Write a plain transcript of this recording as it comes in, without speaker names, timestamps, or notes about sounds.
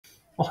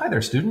Well, hi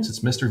there, students. It's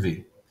Mr.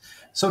 V.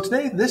 So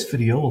today, this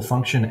video will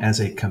function as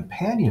a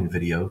companion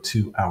video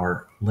to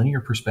our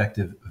linear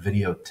perspective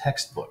video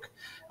textbook.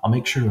 I'll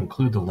make sure to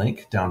include the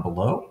link down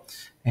below.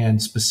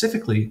 And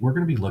specifically, we're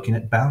going to be looking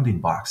at bounding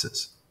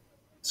boxes.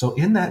 So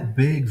in that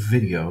big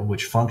video,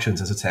 which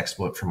functions as a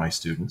textbook for my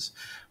students,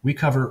 we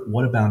cover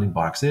what a bounding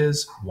box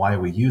is, why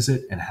we use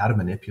it, and how to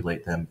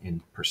manipulate them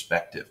in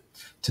perspective.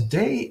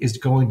 Today is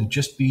going to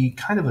just be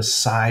kind of a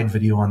side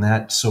video on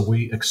that. So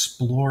we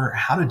explore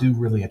how to do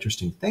really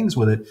interesting things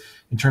with it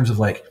in terms of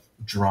like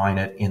drawing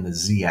it in the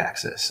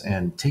z-axis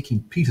and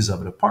taking pieces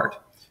of it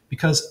apart.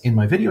 Because in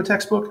my video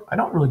textbook, I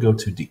don't really go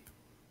too deep.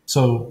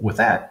 So with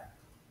that,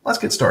 let's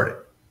get started.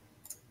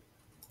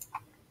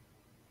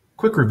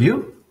 Quick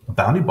review. A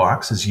bounding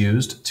box is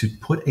used to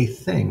put a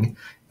thing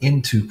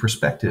into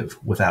perspective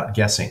without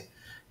guessing.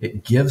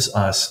 It gives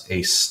us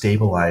a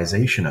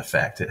stabilization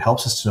effect. It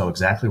helps us to know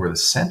exactly where the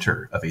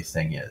center of a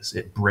thing is.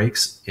 It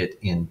breaks it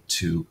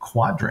into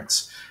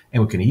quadrants,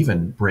 and we can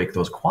even break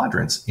those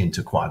quadrants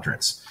into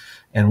quadrants.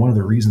 And one of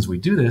the reasons we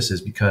do this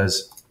is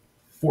because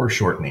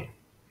foreshortening.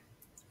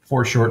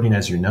 Foreshortening,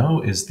 as you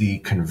know, is the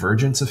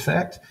convergence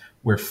effect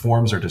where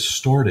forms are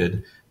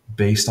distorted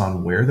based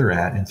on where they're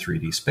at in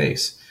 3D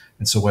space.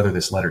 And so whether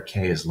this letter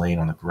K is laying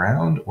on the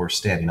ground or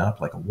standing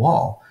up like a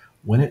wall,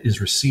 when it is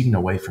receding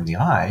away from the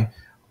eye,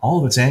 all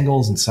of its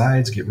angles and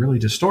sides get really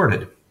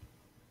distorted.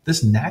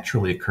 This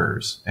naturally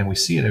occurs, and we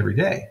see it every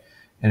day.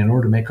 And in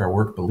order to make our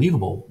work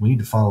believable, we need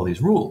to follow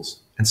these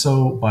rules. And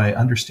so by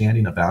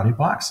understanding a bounding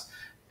box,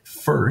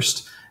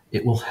 first,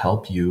 it will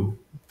help you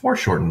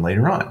foreshorten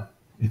later on.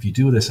 If you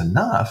do this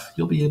enough,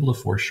 you'll be able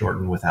to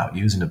foreshorten without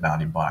using a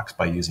bounding box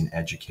by using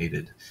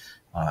educated,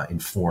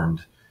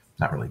 informed,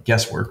 not really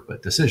guesswork,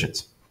 but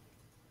decisions.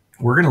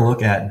 We're going to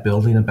look at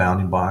building a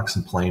bounding box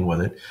and playing with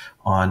it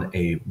on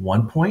a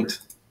 1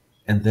 point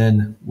and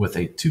then with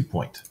a 2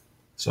 point.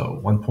 So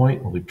 1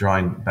 point, we'll be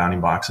drawing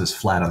bounding boxes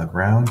flat on the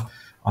ground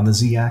on the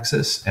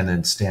z-axis and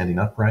then standing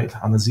upright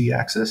on the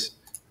z-axis.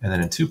 And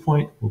then in 2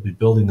 point, we'll be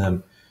building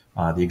them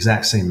the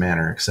exact same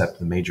manner, except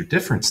the major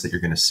difference that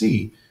you're going to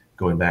see,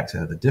 going back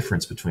to the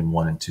difference between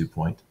 1 and 2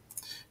 point,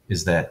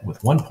 is that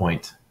with 1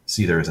 point,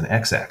 see there is an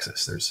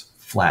x-axis. There's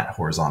flat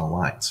horizontal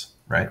lines,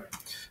 right?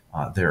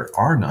 There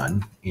are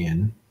none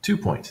in 2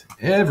 point.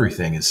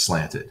 Everything is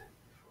slanted.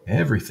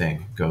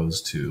 Everything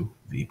goes to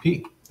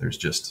VP. There's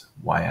just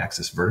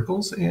y-axis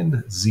verticals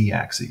and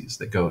z-axes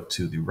that go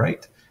to the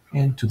right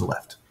and to the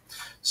left.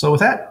 So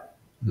with that,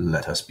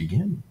 let us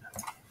begin.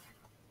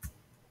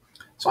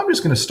 So I'm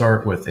just going to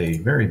start with a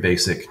very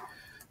basic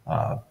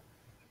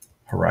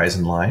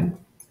horizon line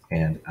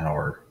and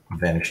our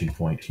vanishing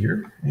point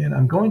here. And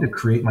I'm going to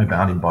create my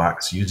bounding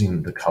box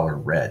using the color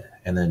red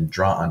and then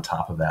draw on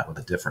top of that with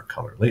a different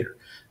color later,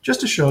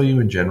 just to show you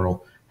in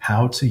general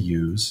how to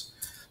use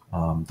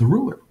the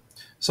ruler.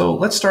 So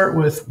let's start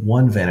with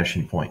one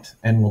vanishing point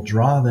and we'll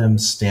draw them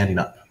standing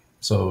up.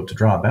 So to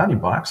draw a bounding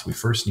box, we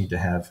first need to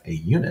have a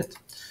unit.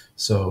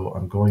 So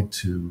I'm going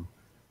to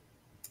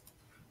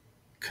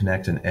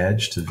connect an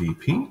edge to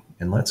VP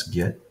and let's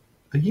get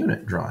a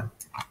unit drawn.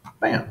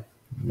 Bam,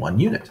 1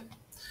 unit.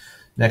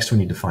 Next, we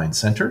need to find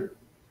center.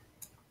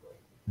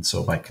 And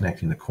so by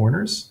connecting the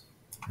corners,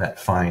 that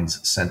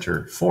finds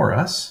center for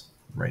us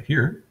right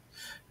here.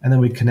 And then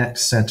we connect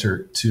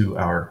center to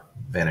our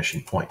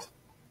vanishing point.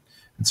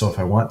 And so if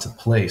I want to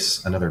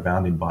place another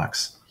bounding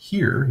box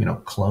here,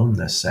 clone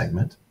this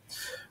segment,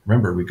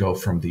 remember we go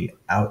from the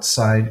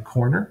outside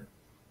corner,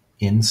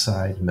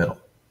 inside middle.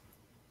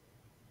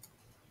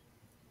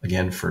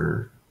 Again,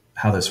 for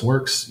how this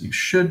works, you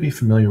should be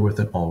familiar with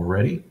it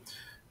already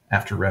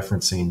after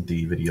referencing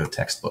the video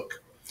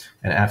textbook.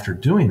 And after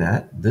doing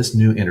that, this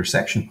new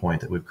intersection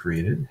point that we've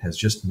created has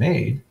just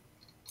made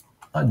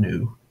a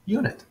new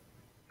unit.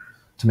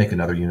 To make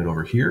another unit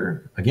over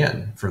here,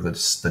 again, for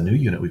the new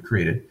unit we've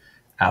created,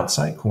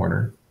 outside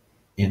corner,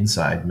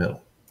 inside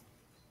middle.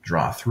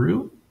 Draw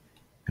through,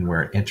 and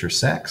where it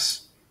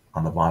intersects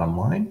on the bottom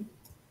line,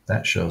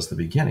 that shows the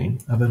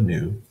beginning of a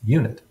new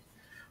unit.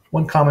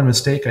 One common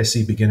mistake I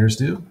see beginners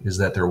do is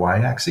that their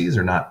y-axes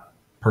are not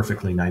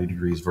perfectly 90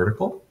 degrees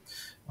vertical.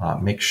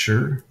 Make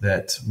sure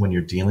that when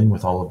you're dealing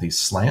with all of these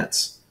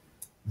slants,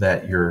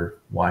 that your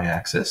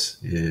y-axis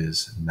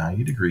is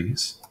 90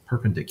 degrees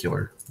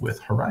perpendicular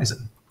with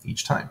horizon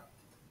each time.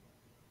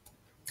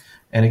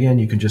 And again,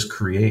 you can just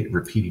create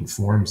repeating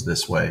forms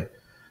this way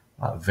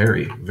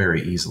very,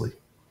 very easily.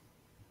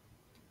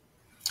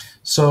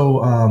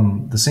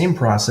 So the same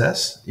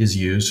process is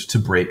used to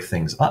break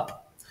things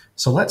up.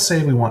 So let's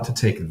say we want to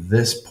take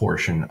this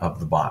portion of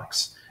the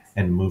box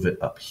and move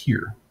it up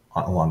here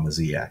along the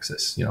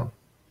z-axis,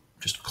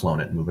 just clone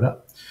it and move it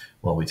up.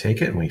 Well, we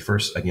take it and we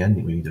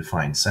need to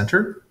find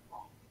center.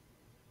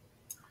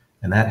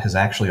 And that has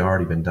actually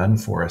already been done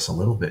for us a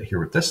little bit here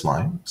with this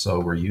line.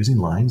 So we're using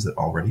lines that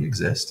already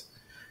exist.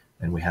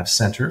 And we have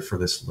center for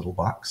this little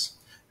box.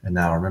 And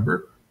now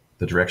remember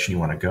the direction you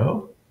want to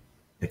go,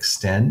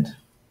 extend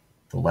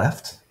the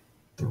left,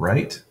 the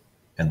right,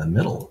 and the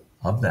middle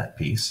of that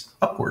piece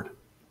upward.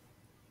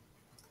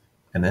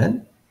 And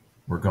then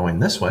we're going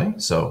this way.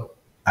 So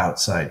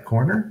outside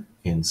corner,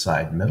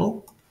 inside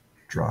middle,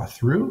 draw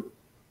through.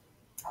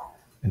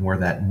 And where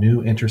that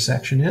new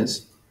intersection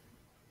is,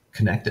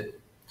 connect it.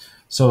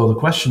 So the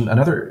question,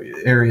 another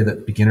area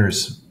that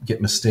beginners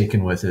get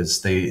mistaken with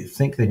is they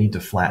think they need to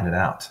flatten it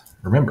out.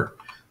 Remember,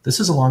 this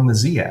is along the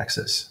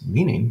z-axis,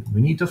 meaning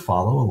we need to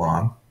follow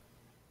along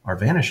our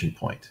vanishing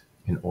point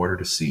in order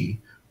to see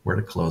where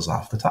to close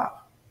off the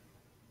top.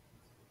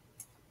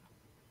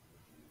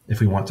 If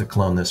we want to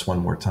clone this one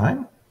more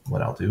time,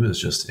 what I'll do is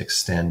just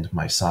extend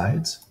my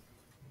sides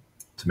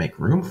to make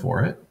room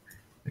for it,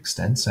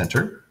 extend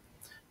center,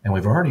 and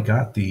we've already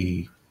got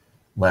the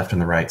left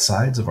and the right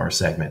sides of our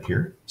segment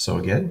here. So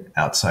again,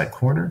 outside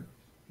corner,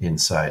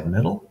 inside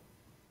middle,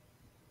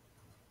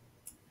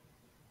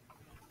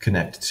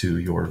 connect to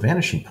your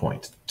vanishing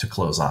point to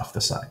close off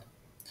the side.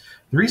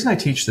 The reason I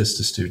teach this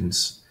to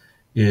students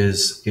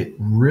is it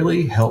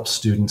really helps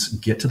students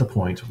get to the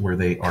point where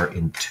they are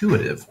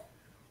intuitive,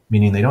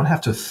 meaning they don't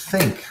have to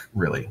think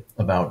really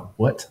about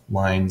what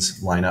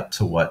lines line up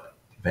to what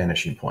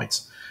vanishing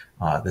points.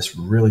 This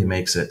really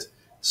makes it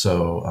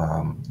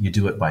so you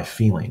do it by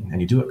feeling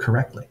and you do it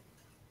correctly.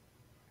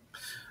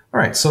 All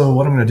right, so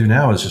what I'm going to do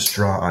now is just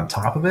draw on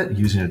top of it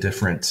using a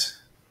different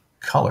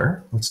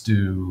color. Let's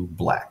do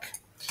black.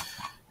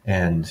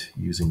 And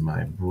using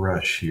my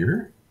brush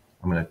here,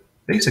 I'm going to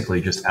basically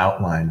just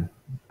outline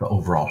the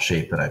overall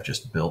shape that I've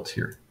just built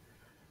here.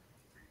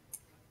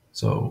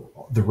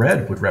 So the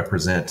red would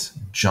represent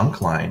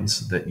junk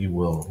lines that you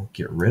will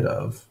get rid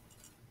of,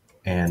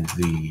 and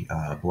the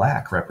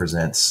black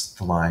represents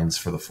the lines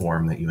for the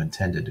form that you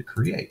intended to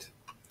create.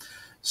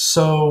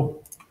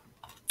 So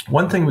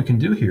one thing we can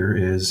do here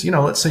is,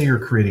 let's say you're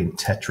creating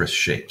Tetris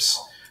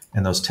shapes,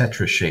 and those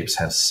Tetris shapes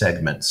have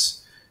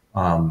segments.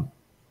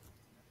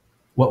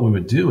 What we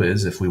would do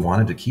is, if we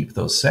wanted to keep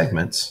those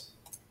segments,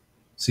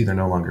 see they're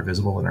no longer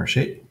visible in our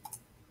shape.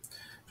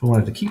 If we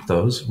wanted to keep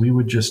those, we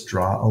would just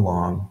draw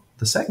along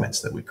the segments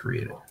that we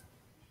created.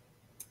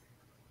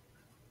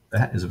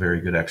 That is a very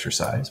good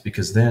exercise,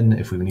 because then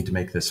if we need to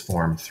make this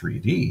form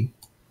 3D,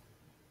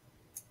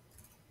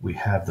 we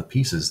have the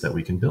pieces that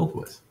we can build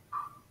with.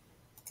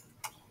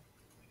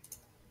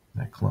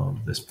 I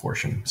cloned this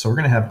portion. So we're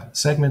going to have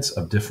segments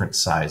of different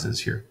sizes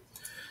here.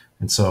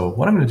 And so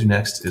what I'm going to do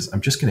next is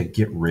I'm just going to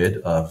get rid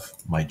of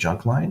my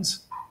junk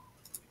lines.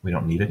 We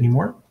don't need it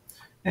anymore.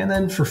 And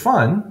then for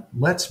fun,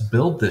 let's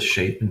build this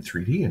shape in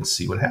 3D and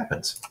see what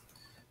happens.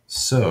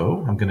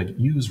 So I'm going to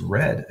use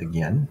red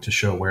again to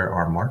show where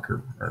our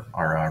marker or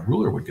our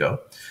ruler would go.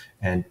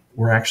 And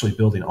we're actually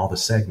building all the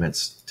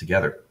segments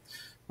together.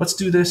 Let's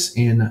do this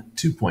in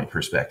 2-point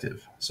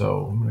perspective.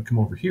 So I'm going to come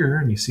over here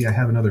and you see I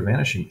have another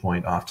vanishing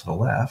point off to the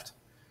left.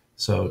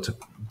 So to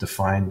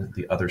define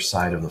the other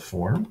side of the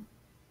form,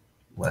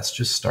 let's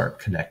just start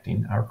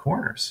connecting our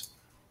corners.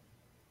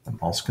 I'm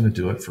also going to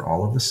do it for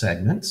all of the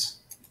segments.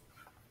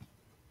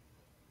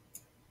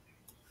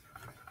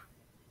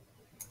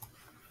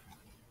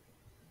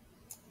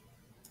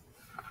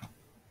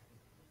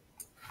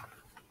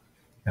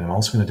 And I'm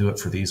also going to do it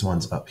for these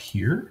ones up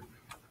here.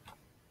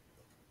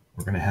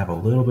 We're going to have a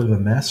little bit of a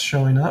mess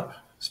showing up,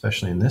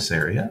 especially in this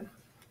area.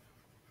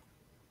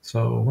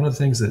 So one of the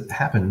things that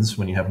happens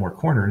when you have more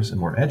corners and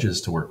more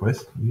edges to work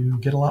with, you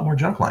get a lot more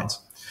junk lines.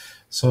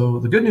 So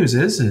the good news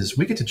is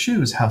we get to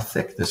choose how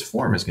thick this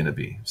form is going to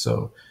be.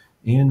 So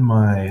in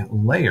my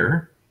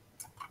layer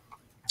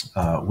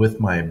with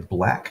my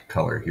black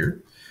color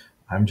here,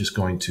 I'm just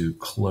going to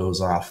close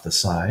off the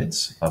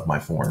sides of my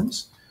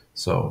forms.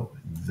 So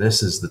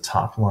this is the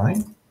top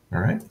line. All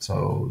right,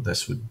 so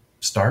this would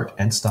start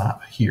and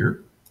stop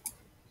here.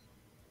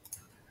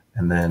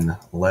 And then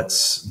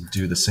let's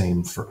do the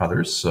same for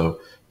others. So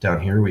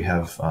down here we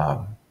have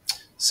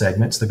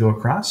segments that go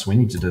across. We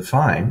need to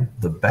define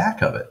the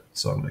back of it.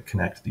 So I'm going to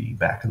connect the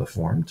back of the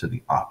form to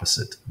the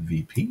opposite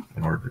VP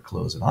in order to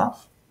close it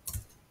off.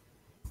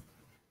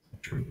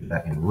 Make sure we do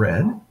that in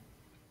red.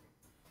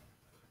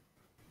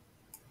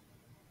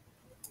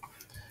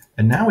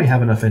 And now we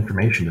have enough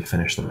information to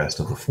finish the rest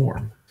of the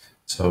form.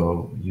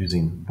 So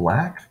using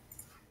black,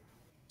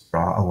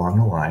 draw along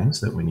the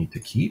lines that we need to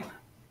keep.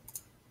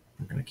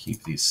 We're going to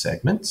keep these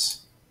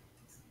segments.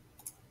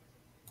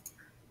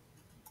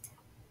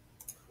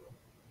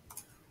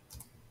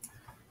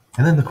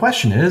 And then the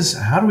question is,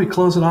 how do we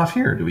close it off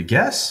here? Do we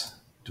guess?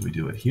 Do we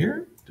do it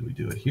here? Do we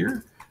do it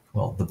here?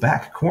 Well, the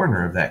back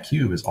corner of that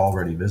cube is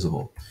already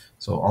visible.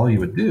 So all you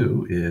would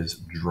do is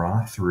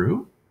draw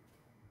through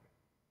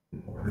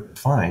in order to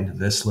find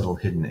this little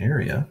hidden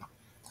area.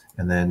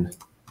 And then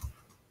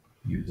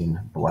using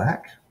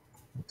black,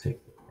 we'll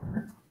take the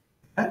corner.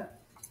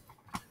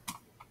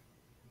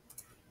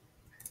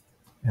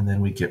 And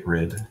then we get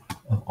rid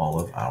of all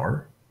of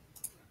our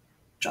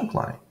junk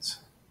lines.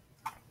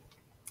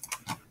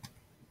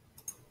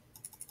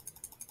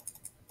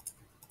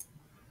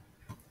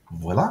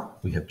 Voila,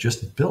 we have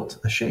just built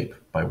a shape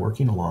by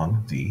working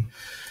along the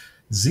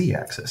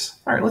z-axis.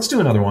 All right, let's do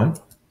another one.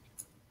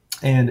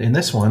 And in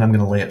this one, I'm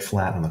going to lay it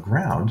flat on the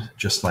ground,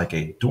 just like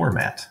a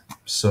doormat.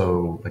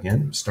 So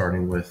again,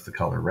 starting with the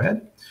color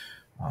red,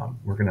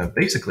 We're going to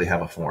basically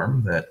have a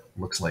form that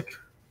looks like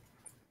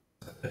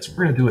this.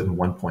 We're going to do it in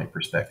 1-point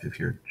perspective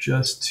here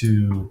just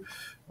to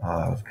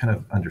kind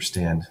of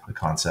understand the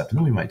concept, and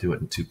then we might do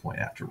it in 2-point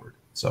afterward.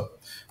 So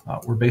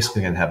we're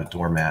basically going to have a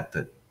doormat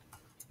that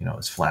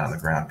is flat on the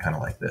ground, kind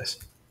of like this.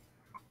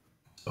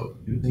 So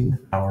using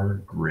our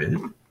grid,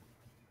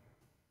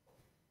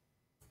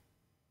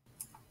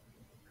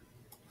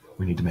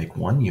 we need to make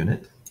 1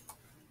 unit.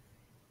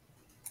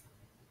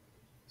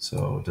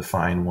 So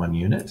define 1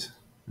 unit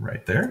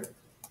right there.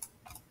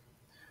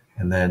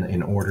 And then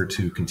in order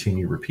to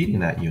continue repeating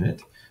that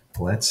unit,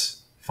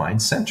 let's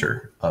find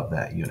center of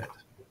that unit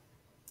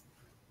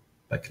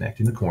by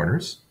connecting the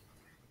corners,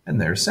 and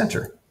there's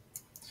center.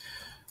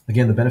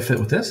 Again, the benefit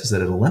with this is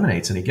that it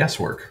eliminates any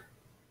guesswork.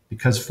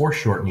 Because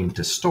foreshortening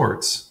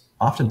distorts,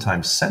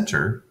 oftentimes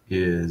center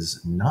is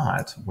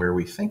not where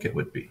we think it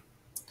would be.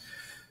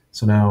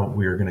 So now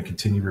we're going to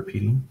continue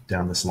repeating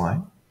down this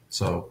line.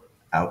 So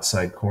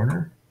outside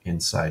corner,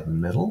 inside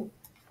middle,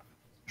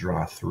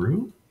 draw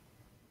through.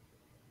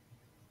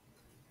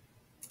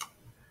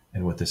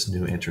 And with this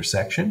new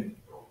intersection,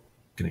 I'm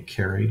going to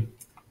carry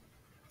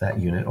that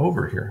unit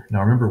over here.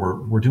 Now remember,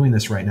 we're doing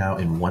this right now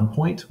in 1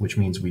 point, which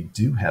means we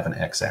do have an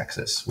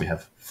x-axis. We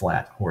have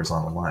flat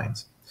horizontal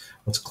lines.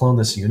 Let's clone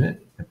this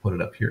unit and put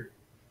it up here.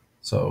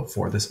 So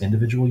for this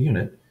individual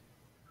unit,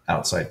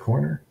 outside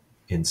corner,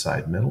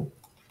 inside middle,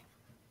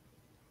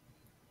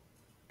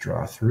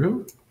 draw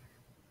through.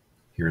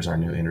 Here's our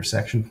new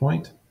intersection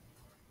point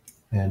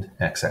and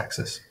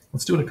x-axis.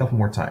 Let's do it a couple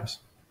more times.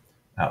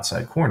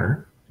 Outside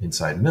corner,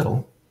 inside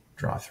middle,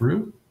 draw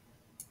through,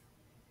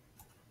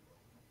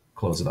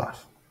 close it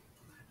off.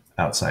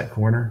 Outside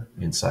corner,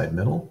 inside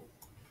middle,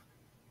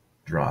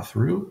 draw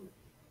through,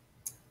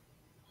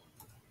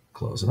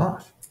 close it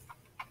off.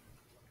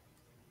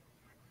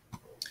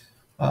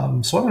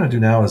 So what I'm going to do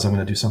now is I'm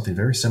going to do something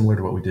very similar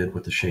to what we did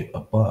with the shape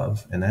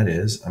above, and that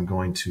is I'm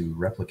going to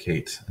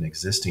replicate an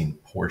existing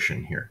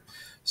portion here.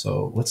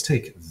 So let's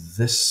take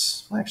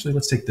this, actually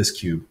let's take this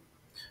cube,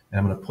 and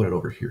I'm going to put it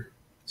over here.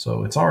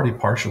 So it's already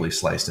partially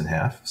sliced in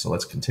half, so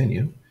let's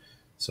continue.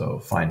 So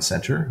find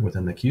center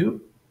within the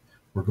cube.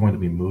 We're going to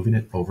be moving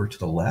it over to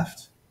the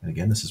left, and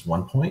again this is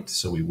 1 point,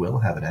 so we will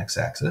have an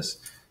x-axis.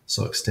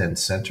 So extend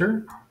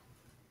center,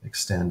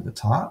 extend the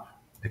top,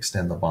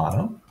 extend the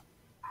bottom.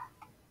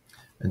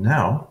 And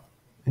now,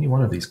 any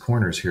one of these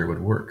corners here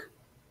would work.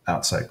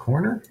 Outside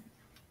corner,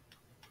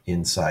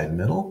 inside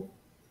middle,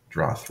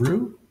 draw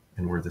through,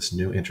 and where this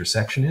new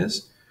intersection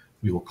is,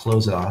 we will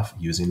close it off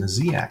using the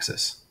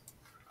z-axis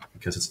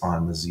because it's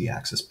on the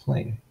z-axis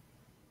plane,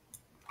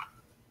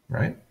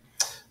 right?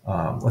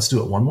 Let's do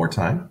it one more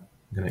time.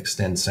 I'm going to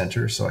extend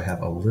center so I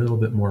have a little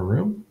bit more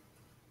room.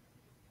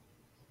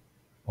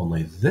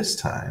 Only this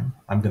time,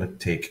 I'm going to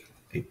take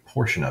a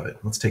portion of it.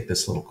 Let's take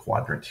this little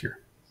quadrant here.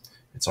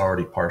 It's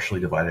already partially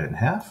divided in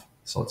half,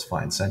 so let's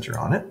find center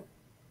on it.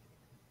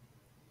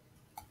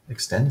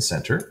 Extend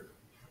center,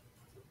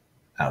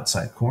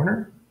 outside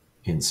corner,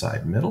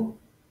 inside middle,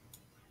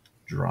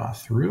 draw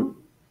through,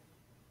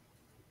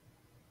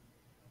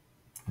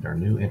 and our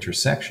new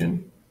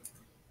intersection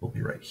will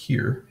be right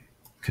here,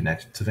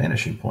 connect to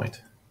vanishing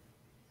point.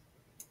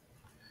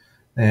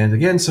 And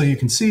again, so you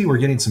can see we're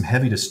getting some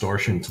heavy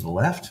distortion to the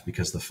left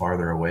because the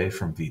farther away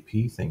from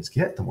VP things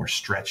get, the more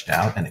stretched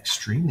out and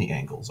extreme the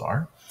angles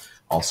are.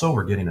 Also,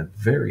 we're getting a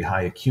very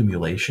high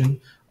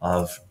accumulation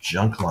of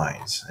junk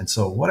lines. And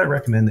so what I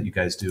recommend that you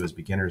guys do as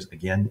beginners,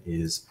 again,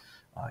 is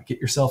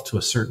get yourself to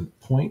a certain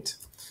point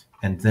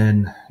and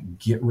then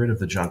get rid of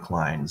the junk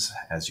lines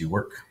as you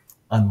work,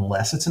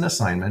 unless it's an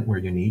assignment where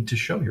you need to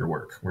show your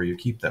work, where you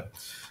keep them.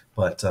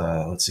 But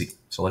let's see.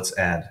 So let's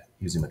add,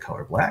 using the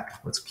color black,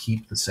 let's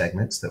keep the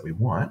segments that we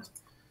want.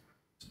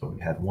 So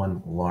we had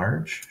one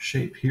large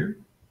shape here.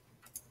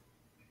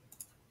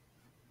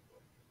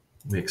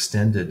 We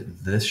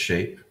extended this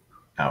shape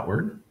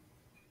outward.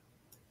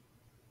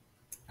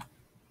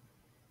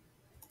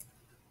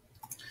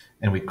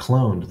 And we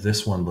cloned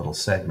this one little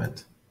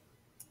segment.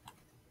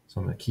 So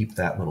I'm going to keep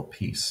that little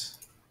piece.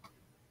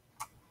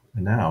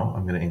 And now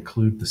I'm going to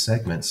include the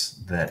segments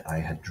that I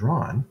had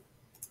drawn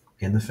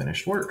in the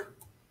finished work.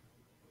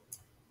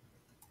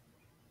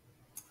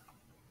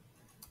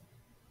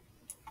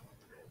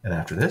 And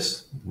after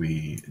this,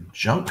 we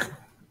junk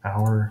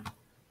our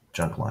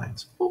junk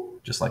lines,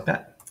 just like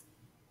that.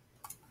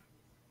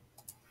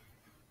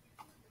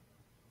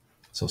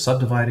 So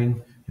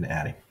subdividing and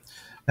adding.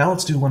 Now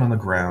let's do one on the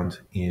ground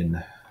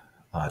in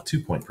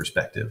 2-point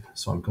perspective.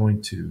 So I'm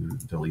going to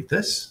delete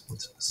this.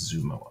 Let's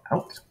zoom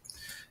out.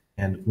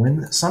 And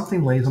when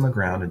something lays on the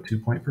ground in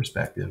 2-point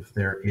perspective,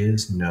 there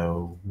is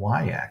no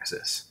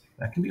y-axis.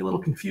 That can be a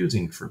little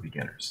confusing for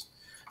beginners.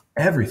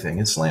 Everything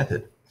is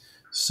slanted.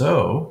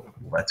 So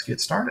let's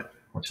get started.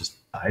 Let's just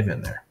dive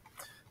in there.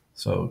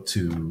 So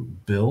to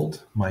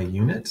build my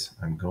unit,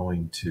 I'm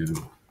going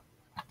to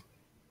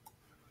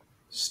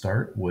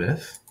start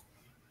with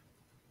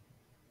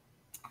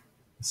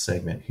a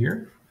segment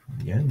here.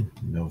 Again,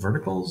 no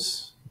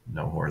verticals,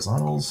 no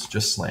horizontals,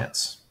 just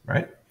slants,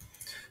 right?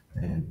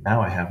 And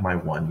now I have my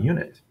 1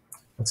 unit.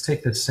 Let's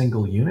take this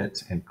single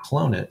unit and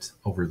clone it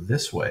over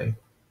this way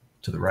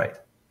to the right.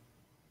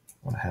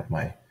 I want to have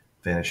my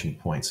vanishing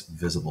points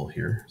visible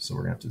here, so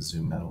we're going to have to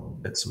zoom out a little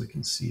bit so we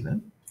can see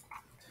them.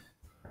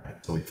 All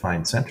right, so we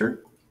find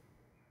center.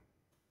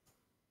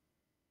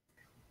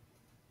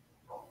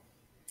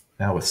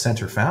 Now with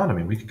center found, I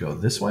mean, we could go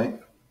this way.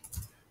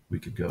 We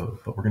could go,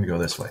 but we're going to go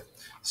this way.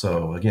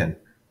 So again,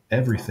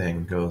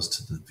 everything goes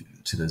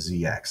to the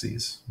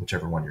z-axis,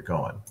 whichever one you're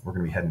going. We're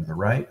going to be heading to the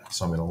right,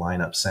 so I'm going to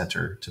line up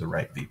center to the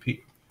right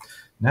VP.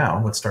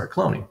 Now let's start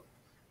cloning.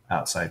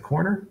 Outside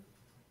corner,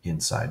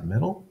 inside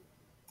middle,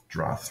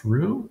 draw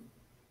through.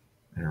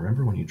 And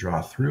remember, when you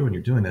draw through and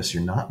you're doing this,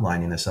 you're not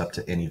lining this up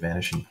to any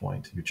vanishing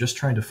point. You're just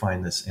trying to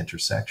find this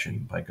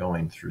intersection by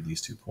going through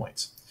these 2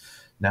 points.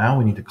 Now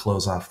we need to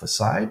close off the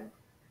side.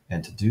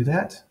 And to do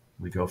that,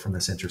 we go from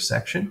this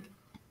intersection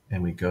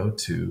and we go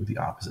to the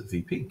opposite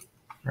VP,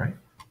 right?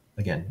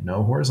 Again,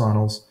 no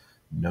horizontals,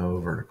 no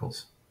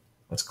verticals.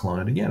 Let's clone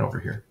it again over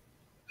here.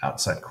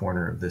 Outside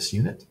corner of this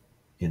unit,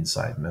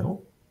 inside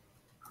middle,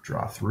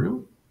 draw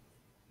through.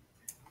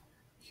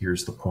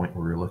 Here's the point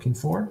we're looking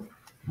for.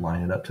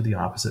 Line it up to the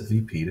opposite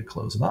VP to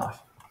close it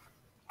off.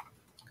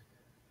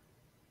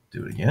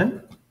 Do it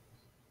again.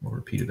 We'll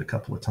repeat it a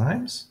couple of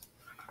times.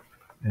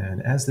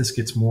 And as this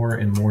gets more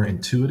and more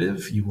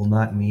intuitive, you will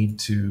not need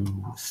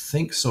to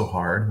think so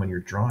hard when you're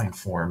drawing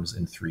forms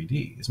in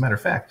 3D. As a matter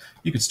of fact,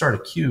 you could start a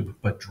cube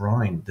by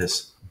drawing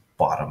this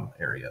bottom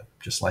area,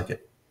 just like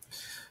it.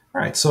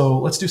 All right, so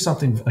let's do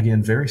something,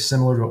 again, very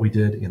similar to what we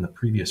did in the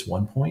previous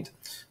 1 point.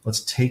 Let's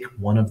take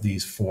one of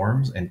these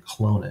forms and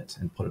clone it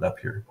and put it up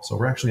here. So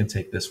we're actually going to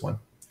take this one.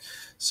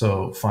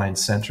 So find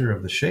center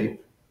of the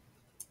shape.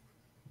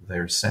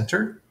 There's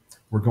center.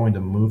 We're going to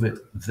move it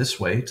this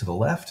way to the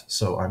left.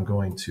 So I'm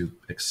going to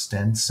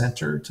extend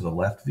center to the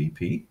left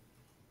VP.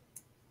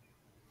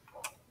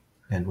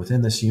 And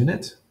within this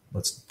unit,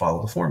 let's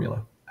follow the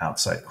formula.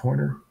 Outside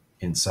corner,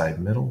 inside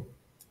middle,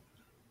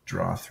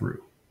 draw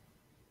through.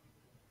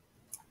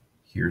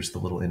 Here's the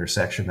little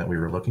intersection that we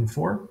were looking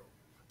for.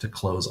 To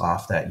close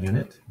off that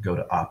unit, go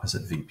to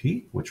opposite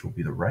VP, which will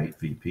be the right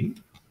VP.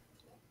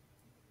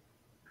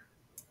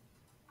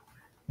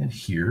 And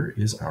here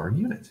is our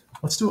unit.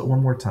 Let's do it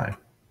one more time.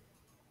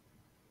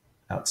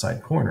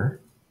 Outside corner,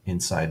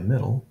 inside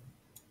middle,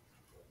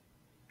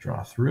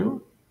 draw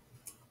through.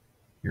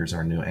 Here's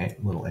our new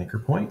little anchor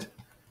point.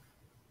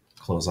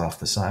 Close off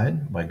the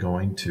side by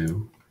going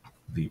to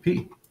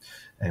VP.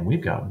 And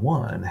we've got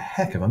one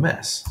heck of a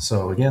mess.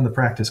 So again, the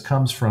practice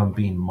comes from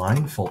being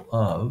mindful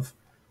of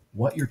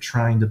what you're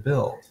trying to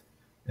build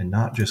and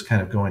not just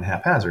kind of going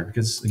haphazard,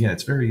 because again,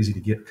 it's very easy to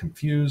get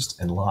confused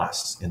and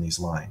lost in these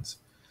lines.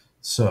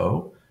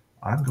 So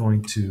I'm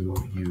going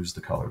to use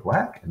the color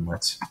black, and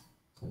let's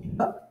clean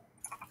up.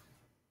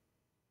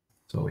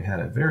 So we had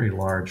a very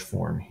large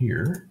form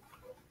here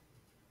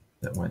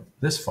that went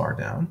this far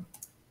down,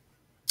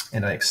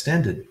 and I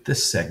extended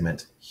this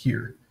segment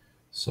here.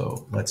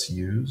 So let's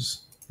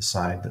use the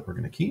side that we're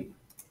going to keep.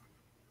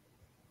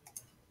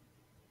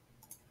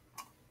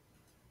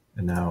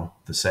 And now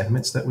the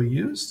segments that we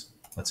used,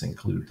 let's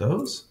include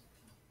those.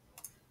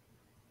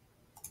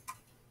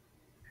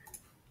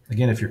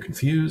 Again, if you're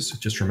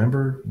confused, just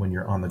remember when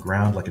you're on the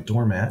ground like a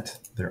doormat,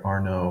 there are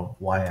no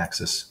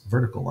y-axis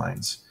vertical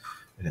lines,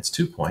 and it's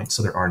 2 points,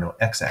 so there are no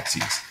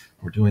x-axes.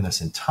 We're doing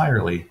this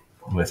entirely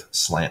with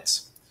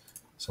slants.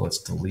 So let's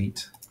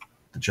delete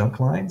the junk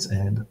lines,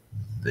 and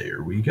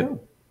there we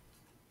go.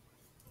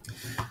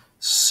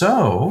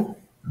 So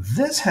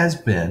this has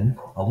been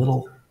a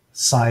little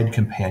side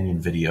companion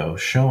video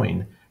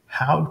showing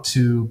how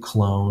to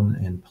clone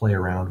and play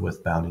around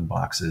with bounding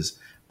boxes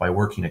by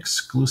working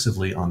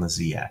exclusively on the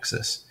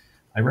z-axis.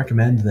 I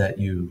recommend that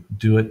you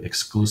do it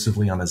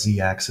exclusively on the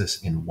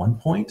z-axis in 1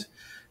 point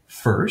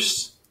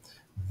first.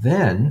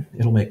 Then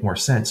it'll make more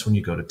sense when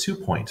you go to 2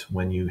 point,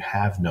 when you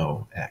have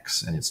no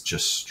x and it's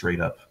just straight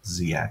up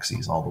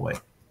z-axis all the way.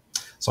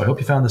 So I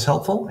hope you found this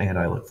helpful, and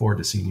I look forward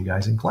to seeing you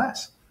guys in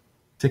class.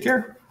 Take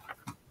care.